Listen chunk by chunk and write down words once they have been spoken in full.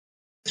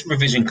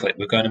revision clip,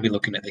 we're going to be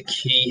looking at the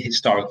key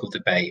historical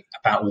debate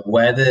about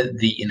whether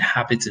the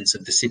inhabitants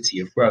of the city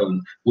of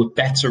Rome were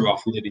better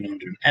off living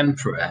under an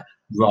emperor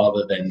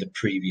rather than the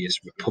previous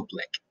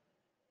republic.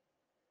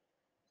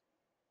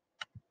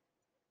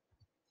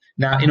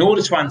 Now, in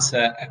order to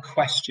answer a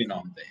question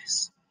on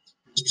this,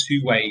 there's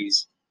two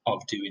ways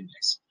of doing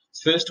this.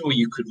 First of all,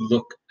 you could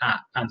look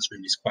at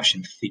answering this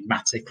question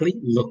thematically,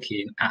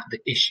 looking at the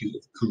issue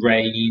of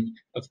grain,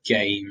 of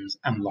games,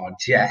 and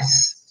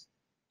largesse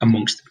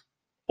amongst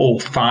all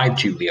 5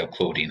 Julio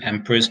Claudian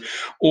emperors,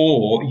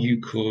 or you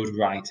could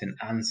write an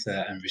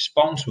answer and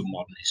respond to a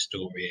modern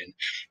historian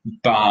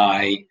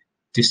by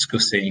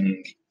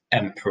discussing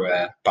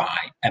emperor by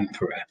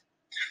emperor.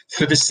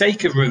 For the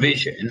sake of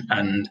revision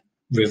and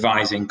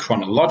revising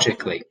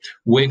chronologically,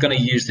 we're going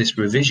to use this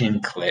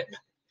revision clip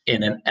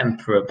in an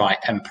emperor by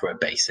emperor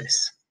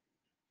basis.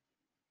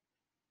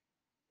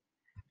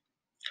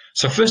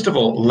 So first of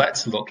all,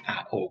 let's look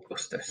at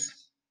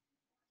Augustus.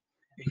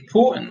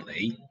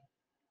 Importantly,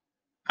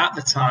 at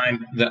the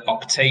time that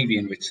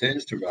Octavian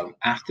returns to Rome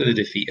after the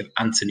defeat of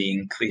Antony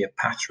and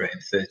Cleopatra in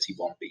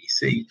 31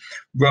 BC,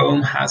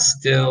 Rome has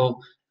still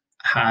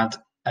had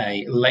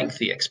a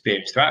lengthy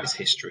experience throughout its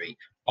history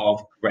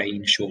of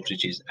grain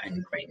shortages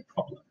and grain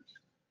problems.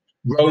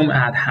 Rome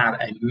had had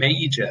a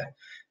major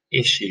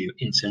issue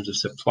in terms of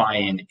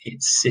supplying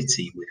its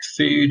city with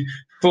food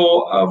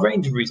for a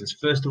range of reasons.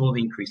 First of all,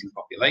 the increasing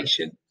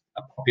population,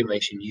 a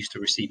population used to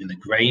receiving the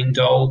grain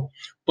dole,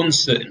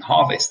 uncertain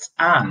harvests,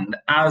 and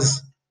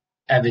as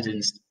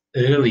evidenced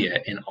earlier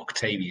in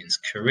Octavian's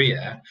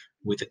career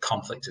with the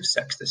conflict of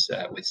Sextus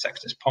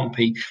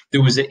Pompey,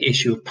 there was an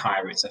issue of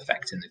pirates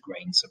affecting the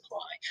grain supply.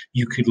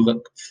 You could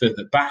look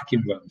further back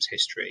in Rome's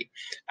history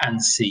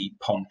and see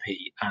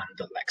Pompey and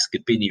the Lex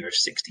Gabinia of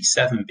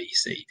 67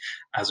 BC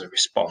as a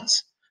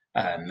response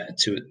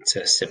to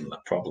a similar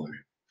problem.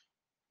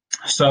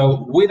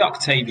 So with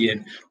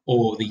Octavian,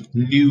 or the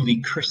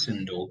newly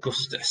christened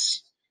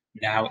Augustus,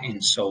 now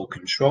in sole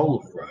control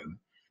of Rome,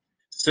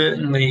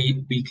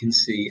 certainly we can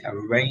see a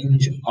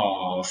range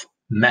of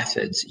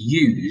methods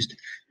used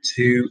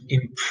to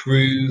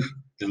improve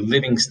the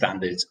living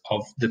standards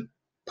of the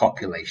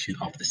population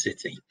of the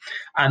city.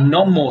 And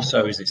none more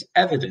so is this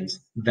evident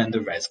than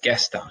the res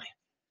gestae.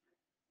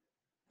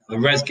 The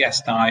res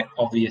gestae,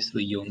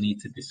 obviously you'll need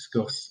to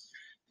discuss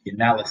the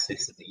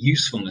analysis of the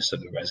usefulness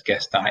of the res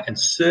gestae, and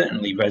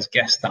certainly res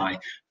gestae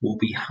will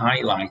be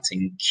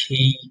highlighting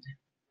key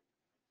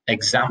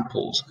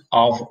examples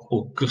of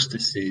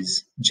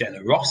Augustus's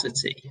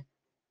generosity,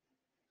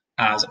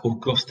 as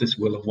Augustus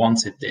will have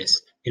wanted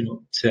this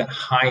to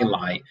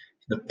highlight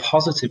the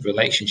positive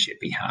relationship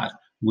he had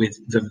with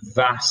the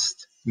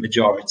vast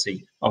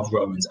majority of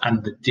Romans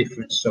and the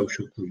different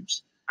social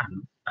groups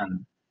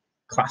and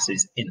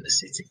classes in the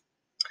city.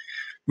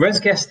 Res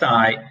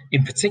gestae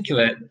in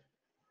particular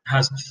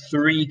has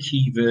 3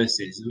 key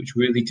verses which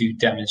really do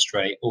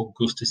demonstrate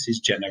Augustus's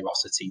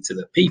generosity to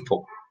the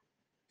people.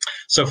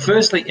 So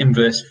firstly, in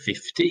verse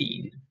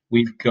 15,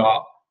 we've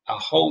got a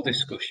whole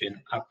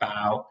discussion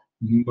about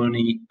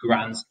money,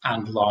 grants,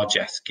 and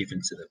largesse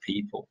given to the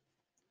people.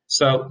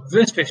 So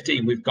verse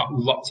 15, we've got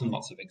lots and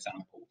lots of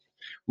examples.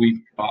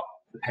 We've got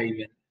the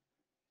payment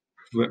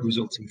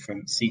resulting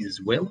from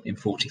Caesar's will in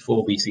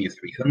 44 BC of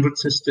 300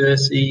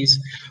 sesterces.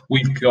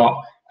 We've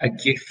got a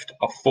gift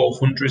of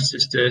 400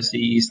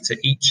 sesterces to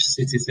each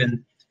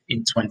citizen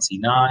in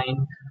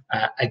 29,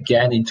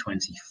 again in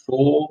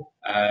 24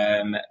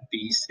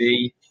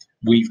 BC.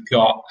 We've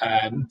got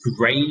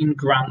grain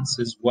grants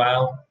as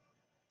well,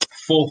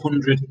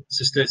 400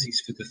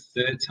 sesterces for the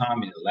 3rd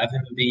time in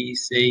 11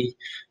 BC.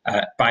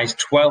 By his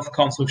 12th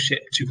consulship,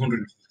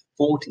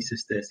 240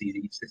 sesterces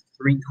each to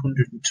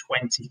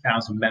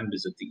 320,000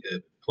 members of the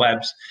urban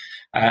plebs.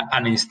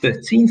 And in his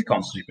 13th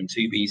consulship in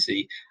 2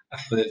 BC, a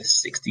further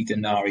 60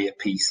 denarii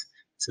apiece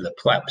to the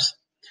plebs.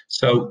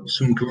 So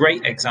some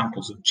great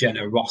examples of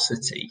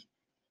generosity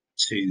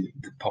to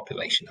the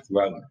population of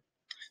Rome.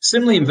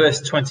 Similarly, in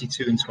verse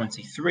 22 and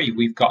 23,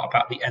 we've got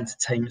about the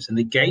entertainments and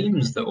the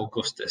games that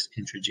Augustus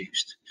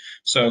introduced.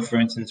 So, for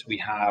instance, we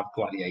have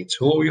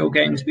gladiatorial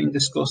games being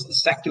discussed, the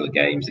secular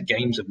games, the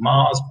games of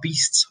Mars,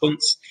 beasts,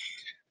 hunts,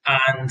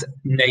 and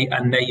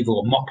a naval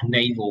or mock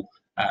naval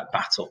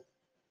battle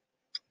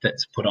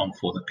that's put on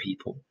for the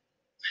people.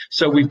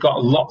 So we've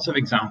got lots of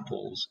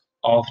examples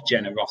of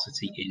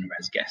generosity in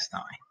res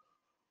gestae.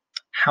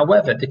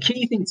 However, the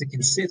key thing to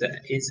consider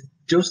is,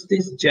 does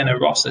this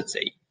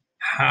generosity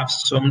have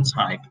some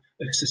type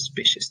of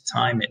suspicious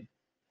timing?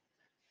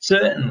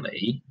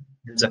 Certainly,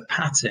 there's a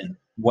pattern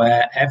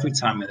where every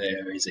time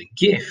there is a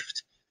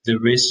gift,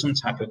 there is some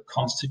type of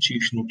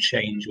constitutional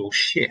change or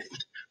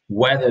shift,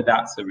 whether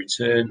that's the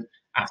return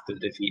after the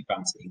defeat of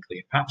Antony and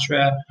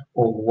Cleopatra,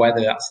 or whether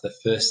that's the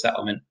first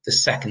settlement, the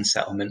second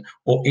settlement,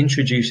 or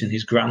introducing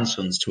his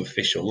grandsons to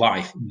official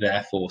life,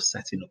 therefore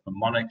setting up a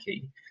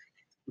monarchy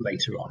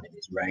later on in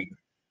his reign.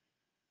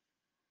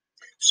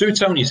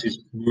 Suetonius is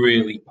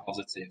really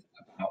positive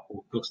about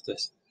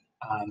Augustus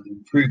and the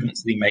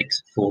improvements that he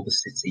makes for the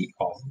city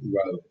of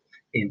Rome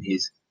in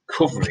his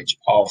coverage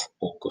of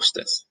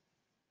Augustus.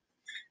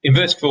 In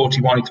verse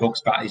 41, he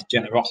talks about his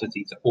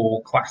generosity to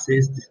all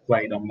classes,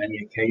 displayed on many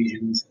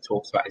occasions. He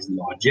talks about his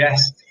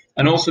largesse,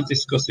 and also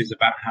discusses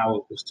about how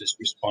Augustus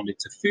responded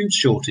to food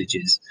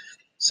shortages,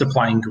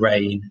 supplying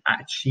grain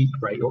at a cheap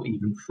rate or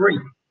even free.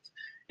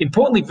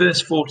 Importantly,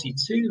 verse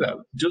 42,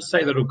 though, does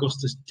say that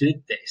Augustus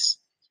did this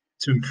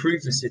to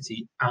improve the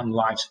city and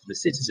lives for the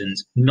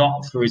citizens,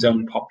 not for his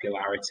own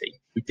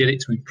popularity. He did it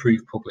to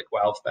improve public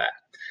welfare.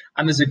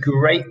 And there's a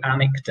great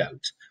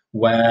anecdote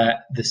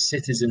where the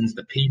citizens,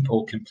 the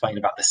people, complain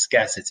about the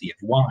scarcity of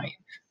wine.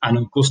 And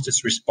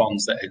Augustus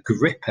responds that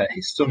Agrippa,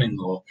 his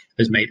son-in-law,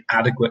 has made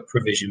adequate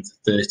provision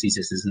for thirsty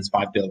citizens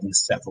by building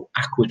several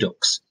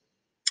aqueducts.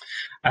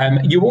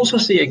 You also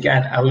see,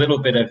 again, a little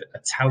bit of a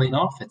telling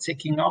off, a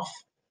ticking off,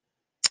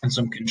 and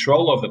some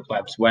control over the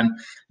plebs when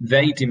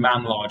they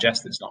demand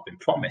largesse that's not been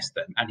promised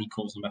them, and he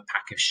calls them a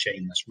pack of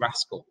shameless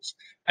rascals.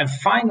 And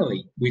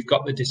finally, we've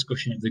got the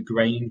discussion of the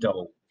grain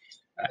dole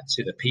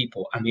to the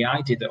people, and the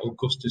idea that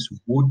Augustus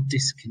would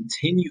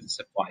discontinue the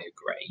supply of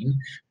grain,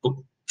 but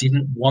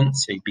didn't want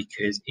to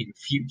because in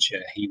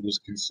future he was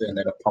concerned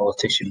that a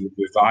politician would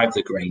revive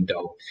the grain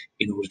dole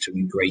in order to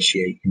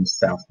ingratiate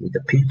himself with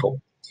the people.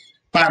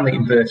 Finally,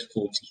 in verse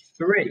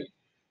 43,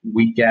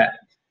 we get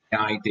the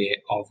idea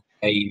of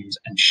games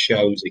and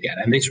shows again,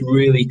 and this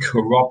really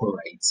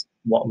corroborates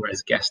what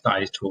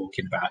Resgesta is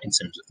talking about in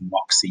terms of the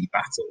mock sea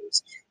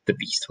battles, the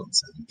beast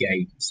hunts, and the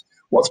games.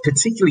 What's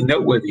particularly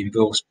noteworthy in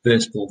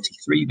verse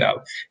 43,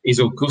 though, is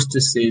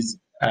Augustus's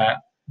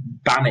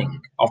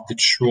banning of the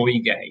Troy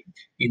game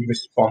in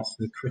response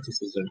to the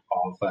criticism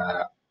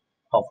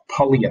of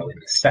Pollio in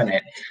the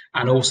Senate,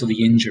 and also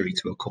the injury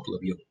to a couple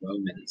of young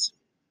Romans.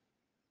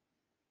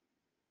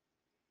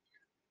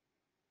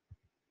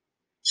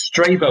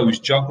 Strabo's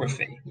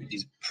geography, which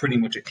is pretty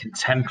much a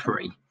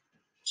contemporary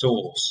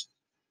source,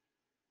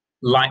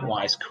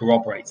 likewise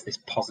corroborates this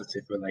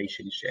positive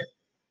relationship.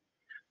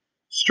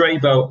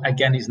 Strabo,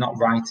 again, is not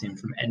writing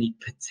from any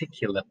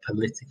particular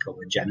political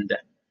agenda,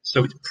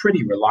 so it's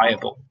pretty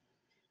reliable.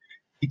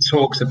 He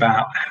talks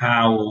about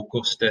how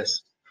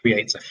Augustus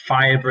creates a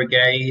fire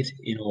brigade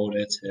in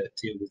order to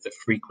deal with the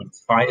frequent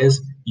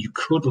fires. You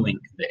could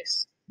link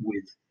this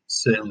with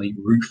certainly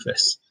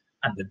Rufus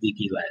and the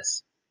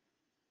Vigiles.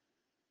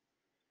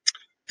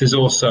 There's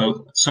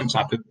also some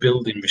type of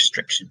building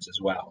restrictions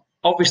as well.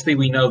 Obviously,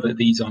 we know that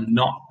these are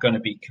not going to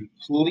be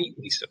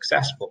completely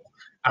successful,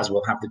 as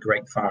we'll have the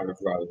Great Fire of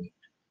Rome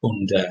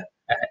under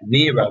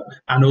Nero,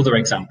 and other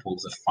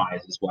examples of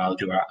fires as well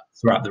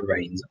throughout the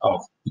reigns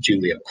of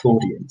Julio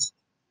Claudians.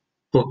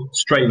 But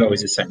Strabo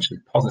is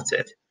essentially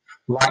positive.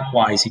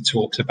 Likewise, he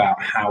talks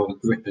about how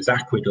Agrippa's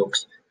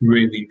aqueducts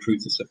really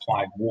improved the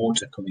supply of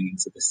water coming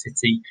into the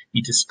city.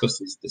 He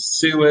discusses the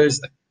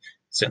sewers,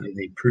 certainly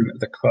the improvement of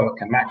the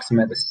Cloaca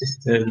Maxima, the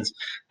cisterns,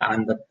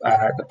 and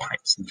the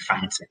pipes and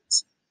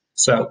fountains.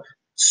 So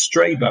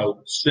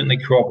Strabo certainly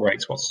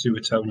corroborates what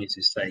Suetonius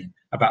is saying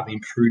about the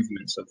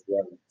improvements of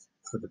Rome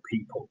for the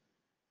people.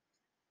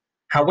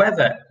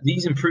 However,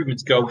 these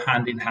improvements go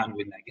hand in hand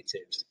with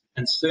negatives,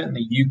 and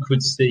certainly you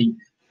could see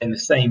in the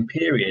same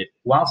period,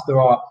 whilst there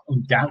are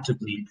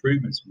undoubtedly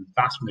improvements for the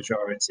vast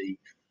majority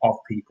of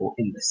people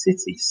in the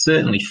city,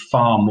 certainly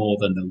far more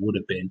than there would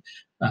have been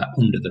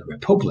under the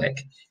Republic,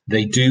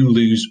 they do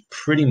lose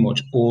pretty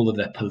much all of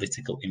their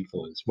political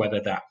influence, whether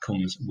that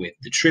comes with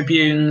the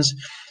tribunes,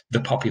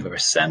 the popular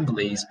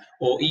assemblies,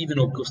 or even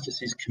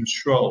Augustus's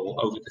control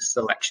over the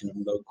selection of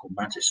local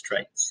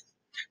magistrates.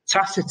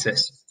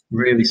 Tacitus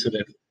really sort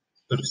of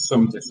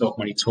sums this up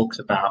when he talks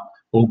about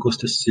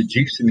Augustus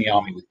seducing the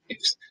army with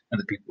gifts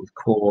and the people with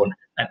corn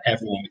and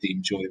everyone with the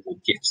enjoyable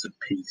gifts of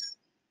peace.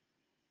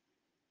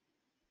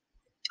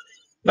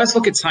 Let's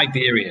look at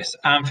Tiberius.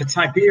 And for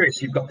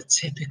Tiberius, you've got the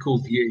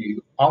typical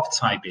view of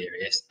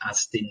Tiberius as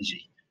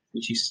stingy,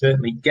 which you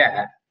certainly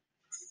get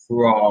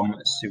from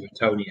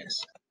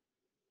Suetonius.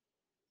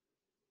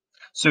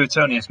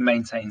 Suetonius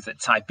maintains that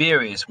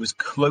Tiberius was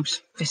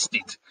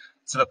close-fisted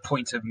to the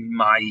point of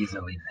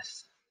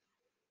miserliness.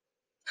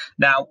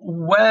 Now,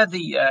 where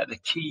the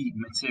key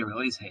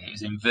material is here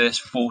is in verse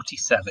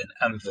 47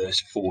 and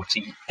verse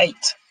 48.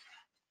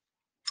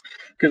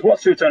 Because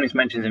what Suetonius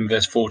mentions in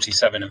verse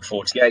 47 and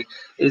 48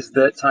 is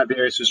that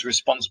Tiberius was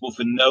responsible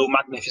for no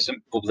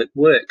magnificent public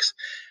works.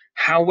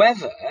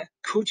 However,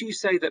 could you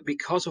say that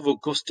because of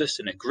Augustus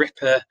and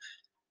Agrippa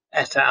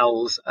et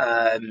al.'s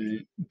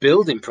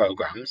building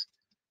programs,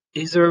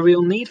 is there a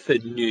real need for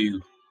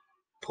new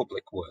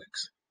public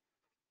works?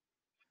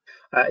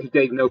 He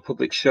gave no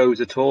public shows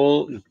at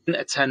all. He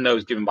didn't attend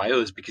those given by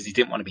others because he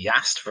didn't want to be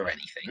asked for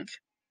anything.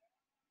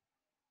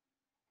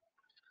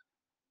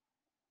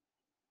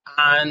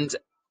 And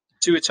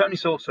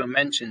Suetonius also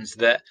mentions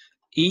that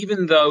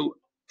even though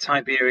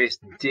Tiberius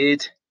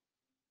did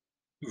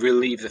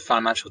relieve the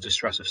financial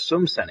distress of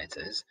some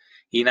senators,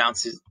 he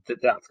announces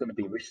that that's going to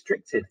be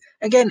restricted.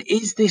 Again,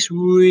 is this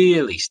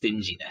really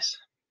stinginess?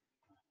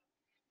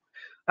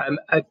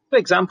 A good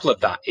example of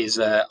that is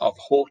of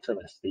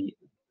Hortalus, the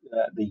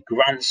the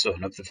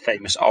grandson of the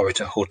famous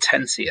orator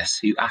Hortensius,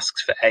 who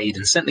asks for aid.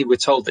 And certainly we're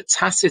told that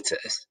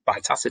Tacitus,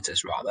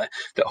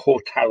 that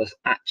Hortalus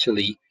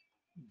actually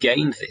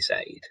gained this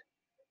aid.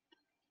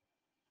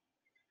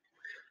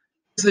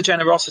 The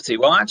generosity,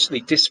 well, actually,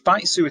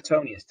 despite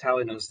Suetonius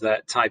telling us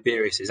that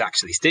Tiberius is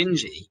actually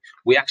stingy,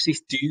 we actually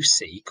do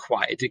see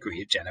quite a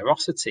degree of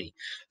generosity.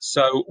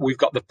 So we've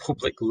got the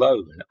public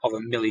loan of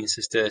 1,000,000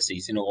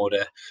 sesterces in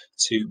order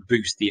to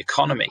boost the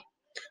economy.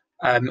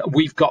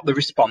 We've got the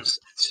response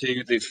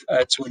to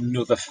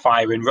another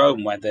fire in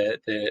Rome, where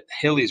the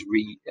hill is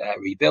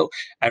rebuilt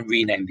and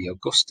renamed the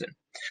Augustan.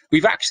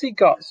 We've actually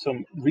got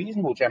some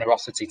reasonable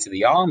generosity to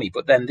the army,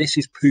 but then this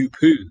is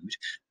poo-pooed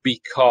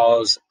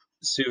because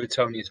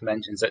Suetonius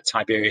mentions that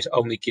Tiberius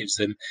only gives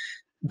them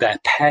their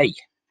pay.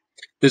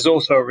 There's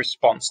also a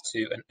response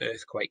to an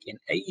earthquake in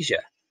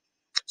Asia.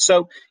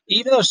 So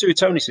even though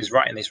Suetonius is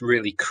writing this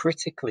really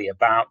critically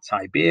about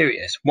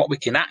Tiberius, what we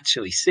can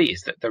actually see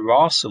is that there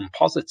are some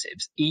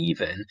positives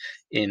even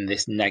in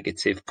this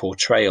negative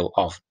portrayal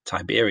of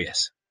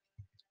Tiberius.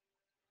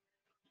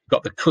 We've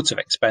got the cut of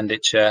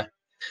expenditure,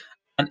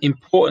 and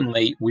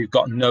importantly, we've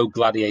got no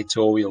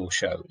gladiatorial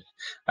shows,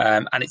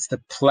 and it's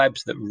the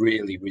plebs that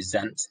really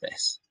resent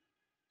this.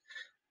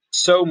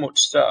 So much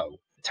so,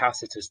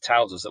 Tacitus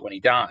tells us that when he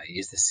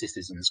dies, the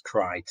citizens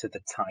cry to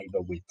the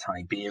Tiber with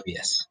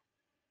Tiberius.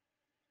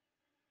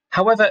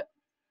 However,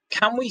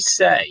 can we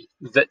say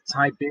that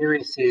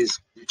Tiberius's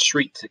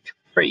retreat to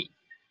Capri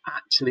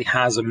actually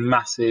has a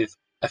massive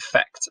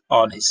effect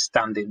on his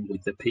standing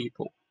with the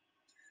people?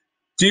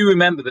 Do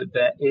remember that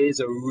there is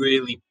a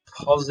really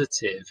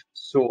positive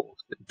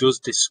source that does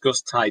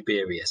discuss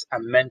Tiberius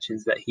and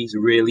mentions that he's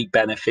really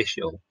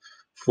beneficial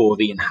for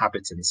the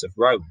inhabitants of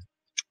Rome.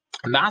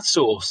 And that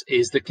source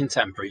is the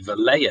contemporary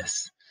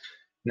Velleius.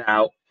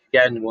 Now,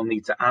 again, we'll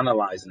need to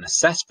analyse and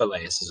assess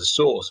Velleius as a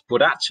source,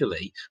 but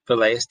actually,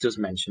 Velleius does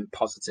mention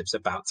positives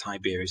about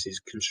Tiberius's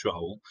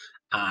control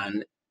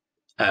and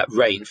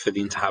reign for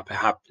the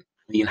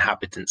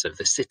inhabitants of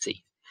the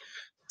city.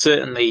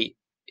 Certainly,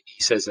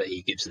 he says that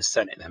he gives the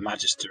Senate their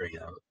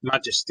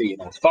majesty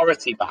and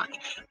authority back,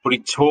 but he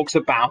talks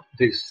about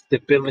the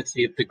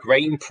stability of the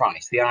grain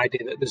price, the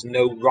idea that there's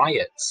no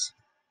riots.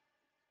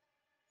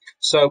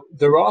 So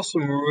there are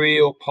some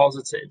real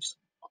positives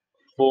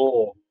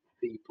for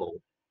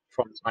people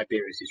from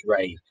Tiberius's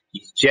reign.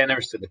 He's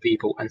generous to the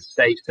people and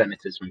saves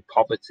senators from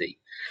poverty.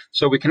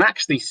 So we can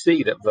actually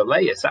see that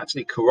Velleius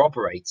actually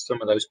corroborates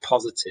some of those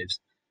positives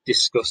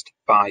discussed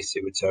by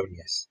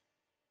Suetonius.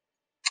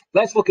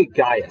 Let's look at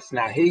Gaius.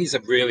 Now, he's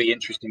a really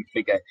interesting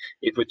figure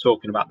if we're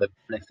talking about the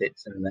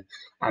benefits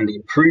and the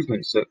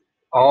improvements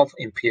of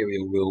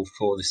imperial rule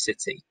for the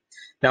city.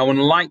 Now,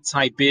 unlike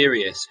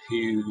Tiberius,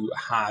 who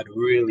had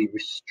really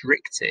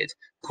restricted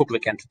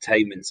public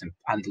entertainments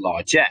and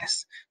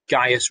largesse,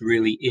 Gaius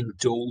really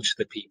indulged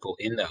the people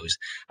in those.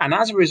 And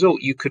as a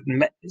result, you could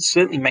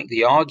certainly make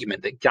the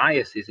argument that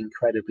Gaius is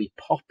incredibly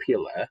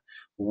popular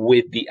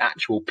with the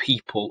actual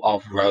people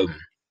of Rome.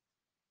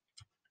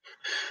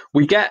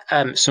 We get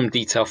some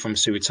detail from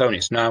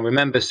Suetonius. Now,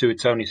 remember,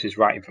 Suetonius is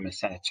writing from a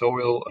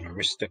senatorial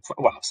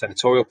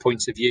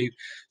point of view,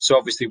 so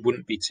obviously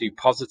wouldn't be too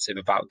positive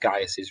about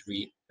Gaius's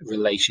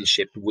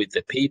relationship with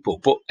the people.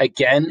 But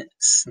again,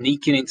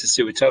 sneaking into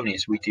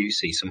Suetonius, we do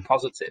see some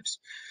positives.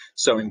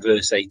 So in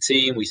verse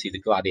 18, we see the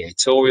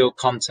gladiatorial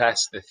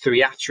contest, the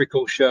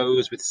theatrical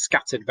shows with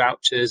scattered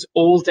vouchers,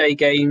 all-day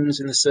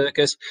games in the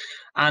circus,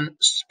 and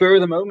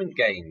spur-of-the-moment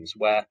games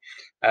where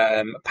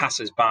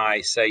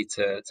passers-by say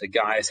to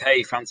Gaius,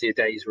 hey, fancy a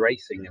day's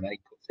racing, and then he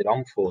puts it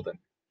on for them.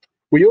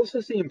 We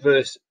also see in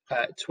verse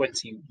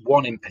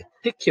 21 in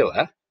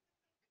particular,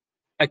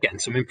 again,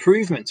 some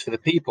improvements for the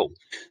people.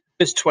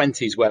 Verse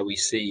 20 is where we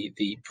see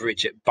the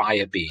bridge at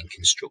Baia being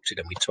constructed,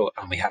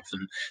 and we have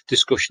some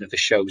discussion of the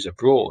shows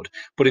abroad.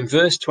 But in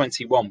verse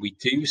 21, we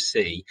do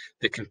see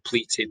the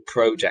completed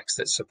projects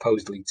that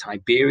supposedly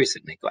Tiberius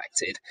had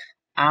neglected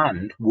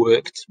and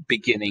worked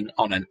beginning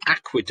on an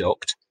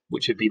aqueduct,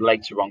 which would be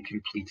later on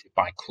completed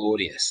by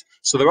Claudius.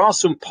 So there are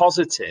some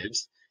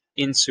positives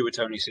in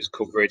Suetonius's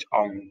coverage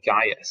on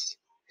Gaius.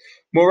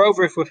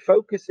 Moreover, if we're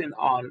focusing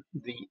on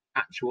the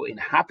actual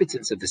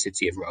inhabitants of the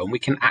city of Rome, we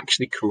can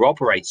actually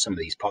corroborate some of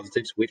these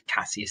positives with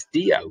Cassius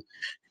Dio,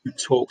 who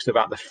talks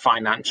about the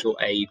financial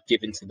aid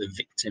given to the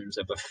victims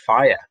of a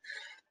fire.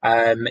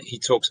 He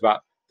talks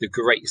about the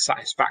great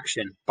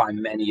satisfaction by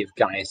many of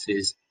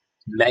Gaius's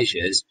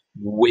measures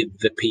with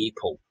the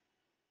people.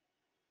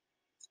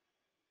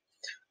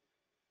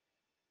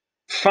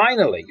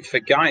 Finally, for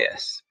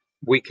Gaius,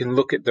 we can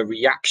look at the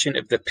reaction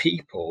of the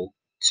people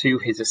to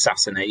his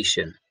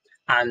assassination.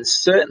 And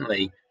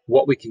certainly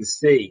what we can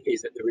see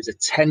is that there is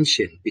a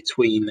tension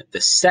between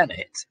the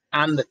Senate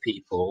and the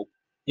people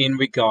in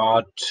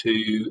regard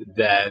to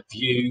their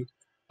view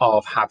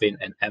of having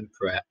an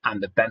emperor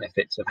and the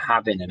benefits of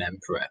having an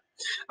emperor.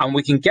 And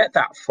we can get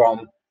that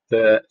from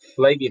the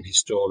Flavian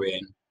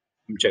historian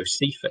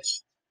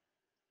Josephus.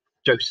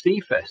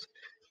 Josephus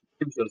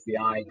gives us the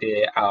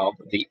idea of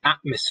the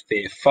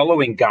atmosphere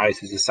following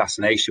Gaius's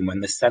assassination when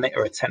the Senate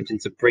are attempting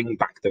to bring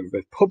back the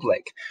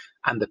Republic,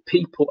 and the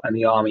people and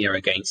the army are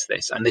against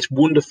this. And this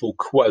wonderful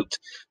quote,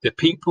 the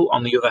people,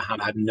 on the other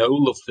hand, had no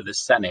love for the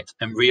Senate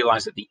and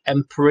realized that the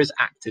emperors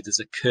acted as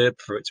a curb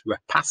for its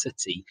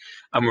rapacity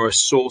and were a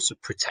source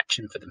of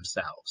protection for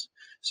themselves.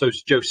 So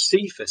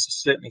Josephus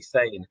is certainly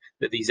saying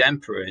that these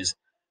emperors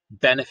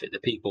benefit the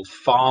people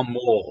far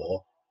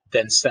more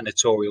than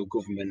senatorial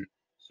government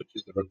such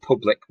as the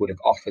Republic would have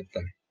offered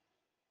them.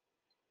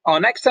 Our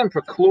next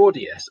emperor,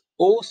 Claudius,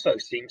 also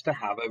seems to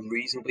have a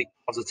reasonably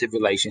positive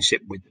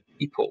relationship with the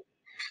people.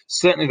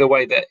 Certainly the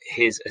way that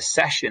his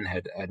accession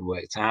had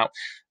worked out,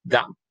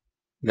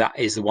 that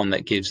is the one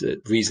that gives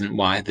the reason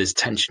why there's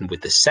tension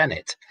with the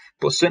Senate.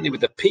 But certainly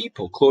with the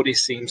people,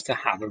 Claudius seems to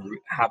have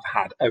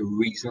had a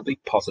reasonably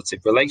positive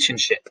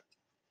relationship.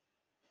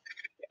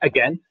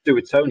 Again,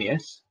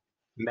 Suetonius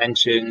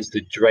mentions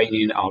the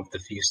draining of the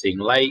Fucine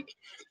Lake.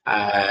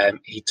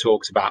 He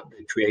talks about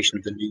the creation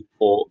of the new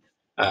port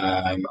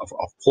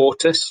of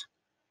Portus.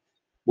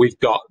 We've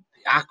got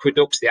the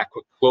aqueducts, the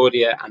Aqua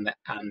Claudia and the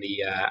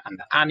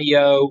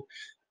Anio,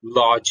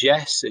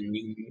 largesse and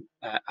new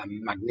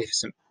and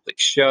magnificent public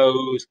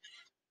shows.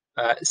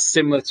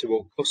 Similar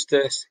to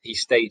Augustus, he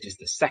stages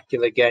the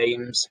secular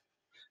games,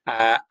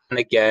 and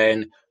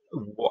again,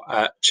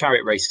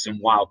 chariot races and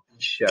wild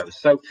beast shows.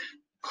 So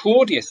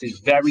Claudius is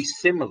very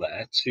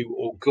similar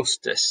to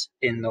Augustus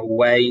in the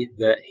way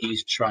that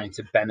he's trying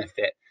to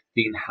benefit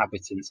the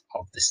inhabitants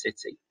of the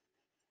city.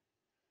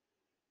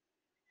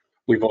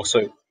 We've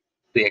also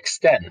the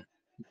extent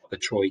of the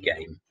Troy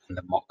game and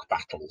the mock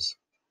battles.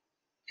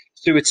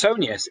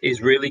 Suetonius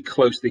is really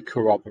closely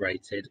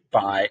corroborated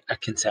by a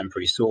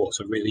contemporary source,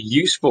 a really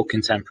useful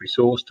contemporary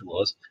source to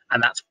us,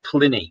 and that's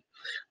Pliny.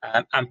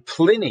 And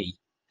Pliny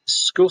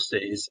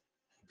discusses,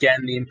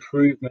 again, the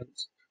improvement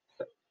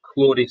that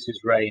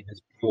Claudius's reign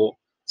has brought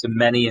to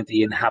many of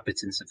the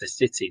inhabitants of the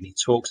city. And he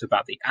talks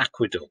about the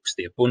aqueducts,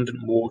 the abundant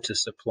water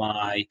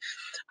supply,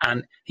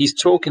 and he's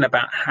talking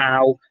about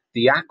how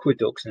the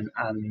aqueducts and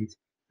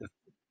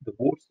the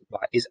water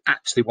supply is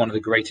actually one of the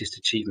greatest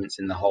achievements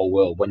in the whole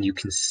world when you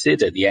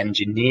consider the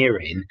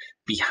engineering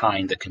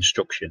behind the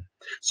construction.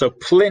 So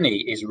Pliny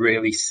is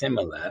really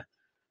similar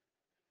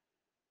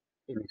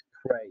in his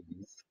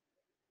praise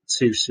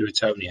to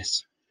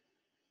Suetonius.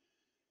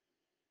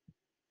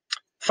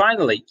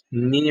 Finally,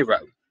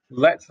 Nero.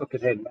 Let's look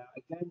at him. Now,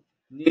 again,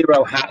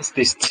 Nero has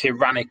this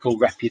tyrannical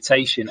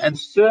reputation, and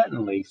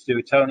certainly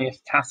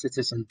Suetonius,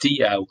 Tacitus, and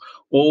Dio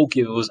all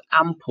give us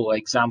ample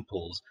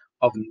examples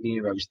of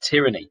Nero's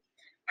tyranny.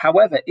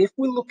 However, if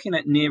we're looking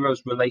at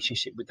Nero's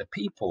relationship with the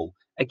people,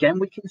 again,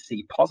 we can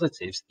see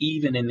positives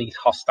even in these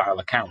hostile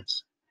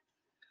accounts.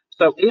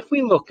 So if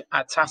we look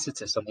at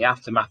Tacitus on the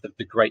aftermath of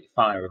the Great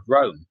Fire of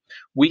Rome,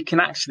 we can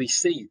actually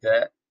see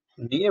that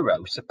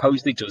Nero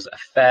supposedly does a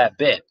fair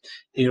bit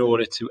in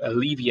order to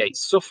alleviate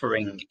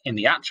suffering in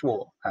the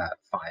actual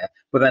fire,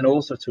 but then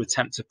also to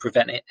attempt to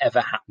prevent it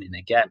ever happening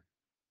again.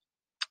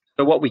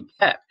 So what we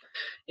get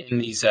in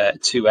these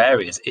two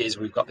areas is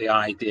we've got the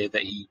idea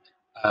that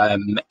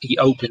he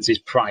opens his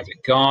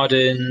private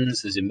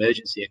gardens, there's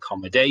emergency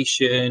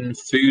accommodation,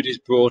 food is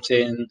brought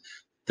in,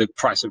 the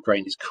price of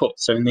grain is cut.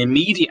 So in the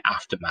immediate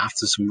aftermath,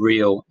 there's some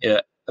real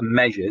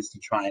measures to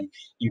try and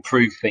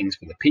improve things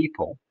for the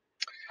people.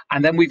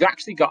 And then we've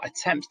actually got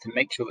attempts to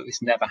make sure that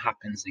this never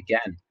happens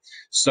again.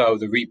 So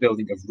the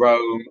rebuilding of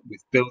Rome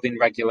with building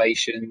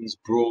regulations,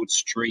 broad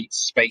streets,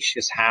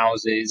 spacious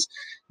houses,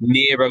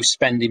 Nero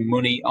spending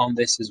money on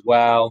this as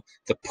well,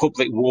 the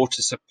public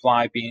water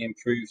supply being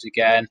improved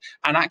again.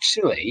 And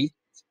actually,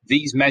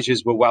 these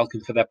measures were welcome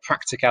for their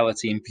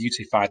practicality and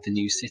beautified the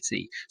new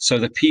city. So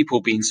the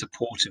people being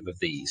supportive of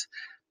these.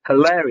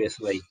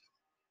 Hilariously,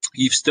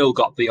 you've still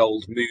got the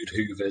old mood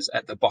hoovers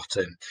at the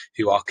bottom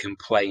who are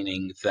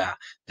complaining that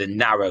the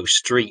narrow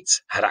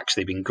streets had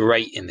actually been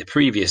great in the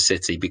previous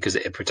city because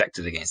it had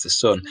protected against the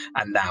sun,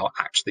 and now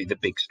actually the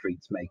big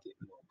streets make it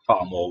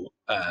far more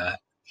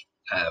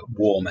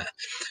warmer.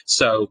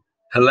 So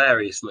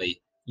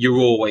hilariously, you're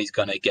always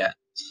going to get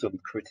some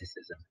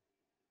criticism.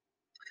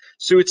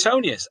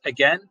 Suetonius,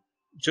 again,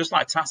 just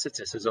like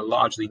Tacitus, has a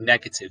largely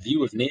negative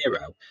view of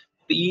Nero,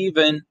 but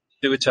even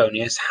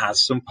Suetonius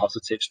has some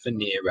positives for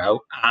Nero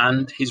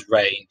and his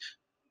reign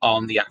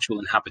on the actual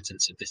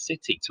inhabitants of the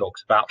city. He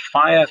talks about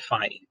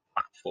firefighting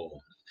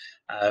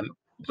platforms,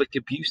 public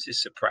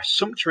abuses suppressed,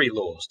 sumptuary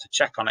laws to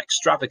check on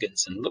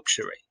extravagance and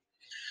luxury.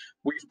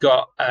 We've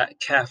got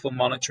careful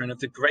monitoring of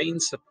the grain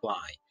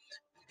supply,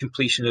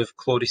 completion of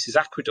Claudius's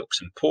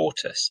aqueducts and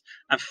portus,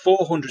 and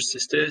 400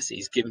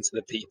 sesterces given to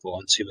the people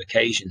on 2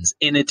 occasions.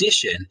 In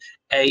addition,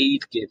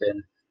 aid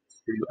given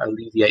to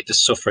alleviate the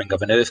suffering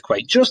of an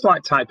earthquake, just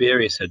like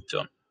Tiberius had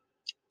done.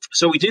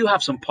 So we do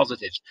have some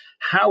positives.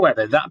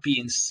 However, that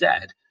being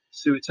said,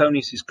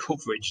 Suetonius's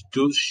coverage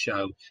does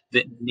show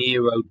that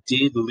Nero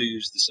did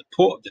lose the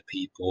support of the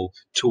people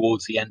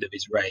towards the end of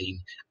his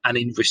reign, and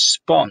in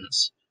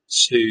response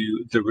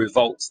to the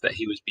revolts that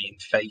he was being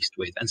faced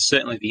with, and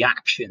certainly the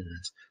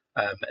actions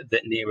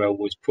that Nero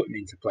was putting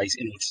into place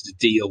in order to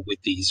deal with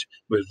these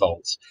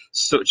revolts,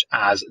 such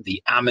as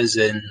the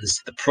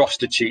Amazons, the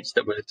prostitutes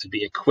that were to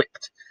be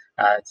equipped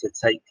to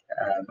take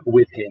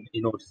with him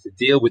in order to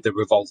deal with the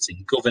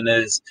revolting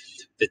governors,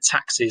 the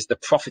taxes, the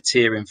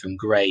profiteering from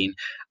grain.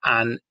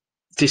 And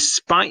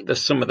despite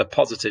some of the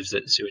positives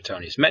that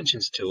Suetonius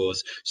mentions to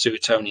us,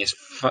 Suetonius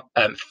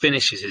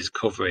finishes his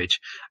coverage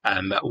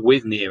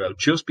with Nero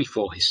just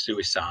before his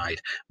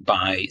suicide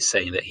by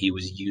saying that he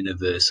was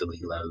universally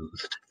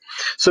loathed.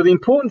 So the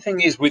important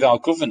thing is with our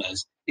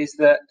governors is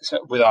that,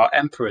 with our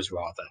emperors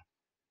rather,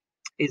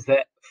 is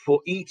that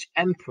for each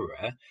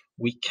emperor,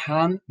 we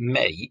can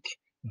make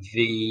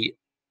the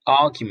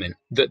argument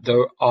that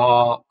there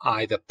are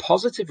either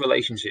positive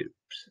relationships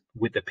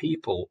with the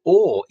people,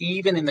 or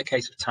even in the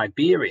case of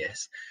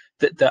Tiberius,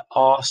 that there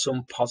are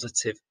some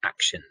positive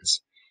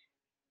actions.